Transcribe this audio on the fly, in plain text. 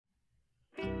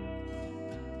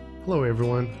Hello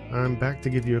everyone, I'm back to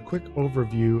give you a quick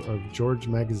overview of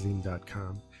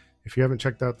georgemagazine.com. If you haven't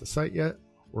checked out the site yet,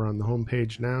 we're on the home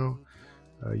page now.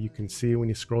 You can see when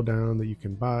you scroll down that you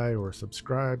can buy or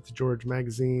subscribe to George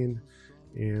Magazine,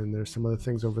 and there's some other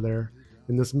things over there.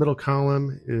 In this middle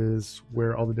column is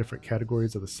where all the different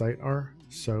categories of the site are.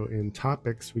 So in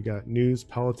topics, we got news,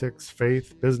 politics,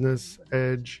 faith, business,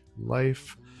 edge,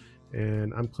 life,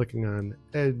 and I'm clicking on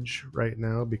edge right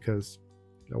now because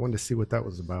I wanted to see what that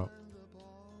was about.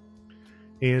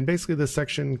 And basically this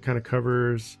section kind of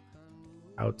covers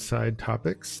outside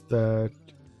topics that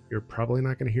you're probably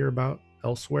not going to hear about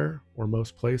elsewhere or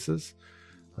most places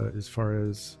as far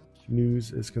as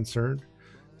news is concerned.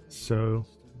 So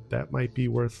that might be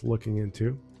worth looking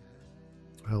into.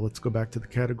 Let's go back to the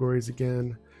categories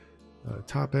again.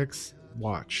 Topics,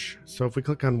 watch. So if we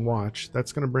click on watch,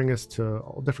 that's going to bring us to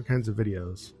all different kinds of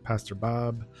videos. Pastor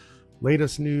Bob,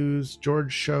 latest news,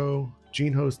 George Show,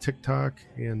 Gene Ho's TikTok,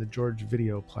 and the George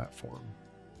Video platform.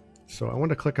 So I want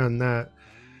to click on that.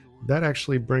 That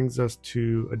actually brings us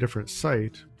to a different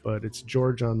site, but it's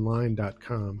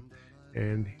georgeonline.com.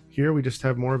 And here we just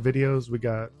have more videos. We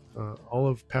got all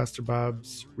of Pastor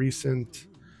Bob's recent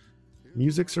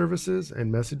music services and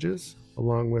messages,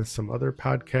 along with some other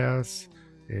podcasts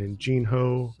and Gene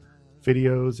Ho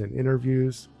videos and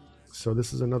interviews. So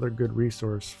this is another good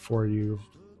resource for you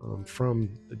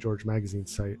from the George Magazine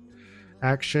site.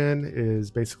 Action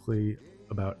is basically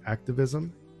about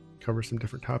activism, cover some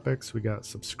different topics. We got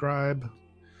subscribe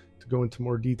to go into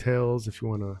more details. If you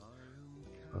want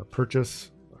to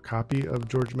purchase a copy of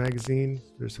George Magazine,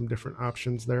 there's some different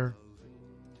options there.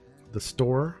 The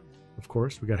store, of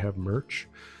course, we got to have merch.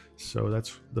 So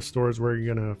that's the store is where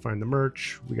you're going to find the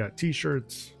merch. We got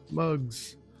t-shirts,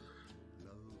 mugs,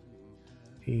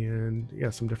 and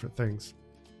yeah, some different things.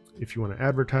 If you want to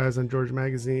advertise on George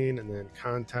Magazine, and then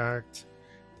contact.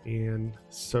 And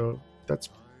so that's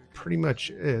pretty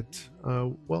much it.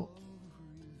 Well,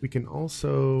 we can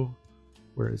also,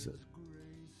 where is it?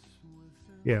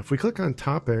 Yeah, if we click on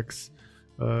topics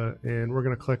and we're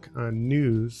going to click on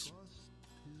news,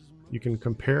 you can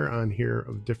compare on here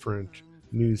of different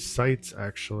news sites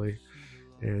actually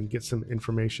and get some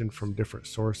information from different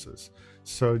sources.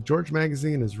 So George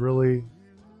Magazine is really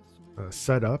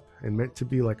set up and meant to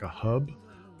be like a hub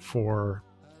for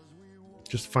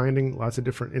just finding lots of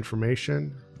different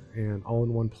information and all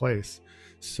in one place.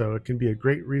 So it can be a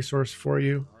great resource for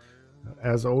you.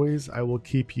 As always, I will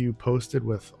keep you posted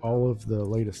with all of the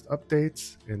latest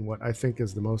updates and what I think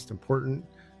is the most important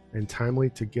and timely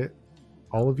to get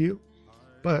all of you.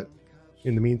 But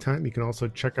in the meantime, you can also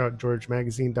check out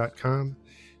georgemagazine.com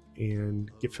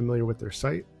and get familiar with their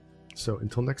site. So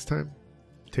until next time,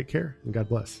 take care and God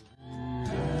bless.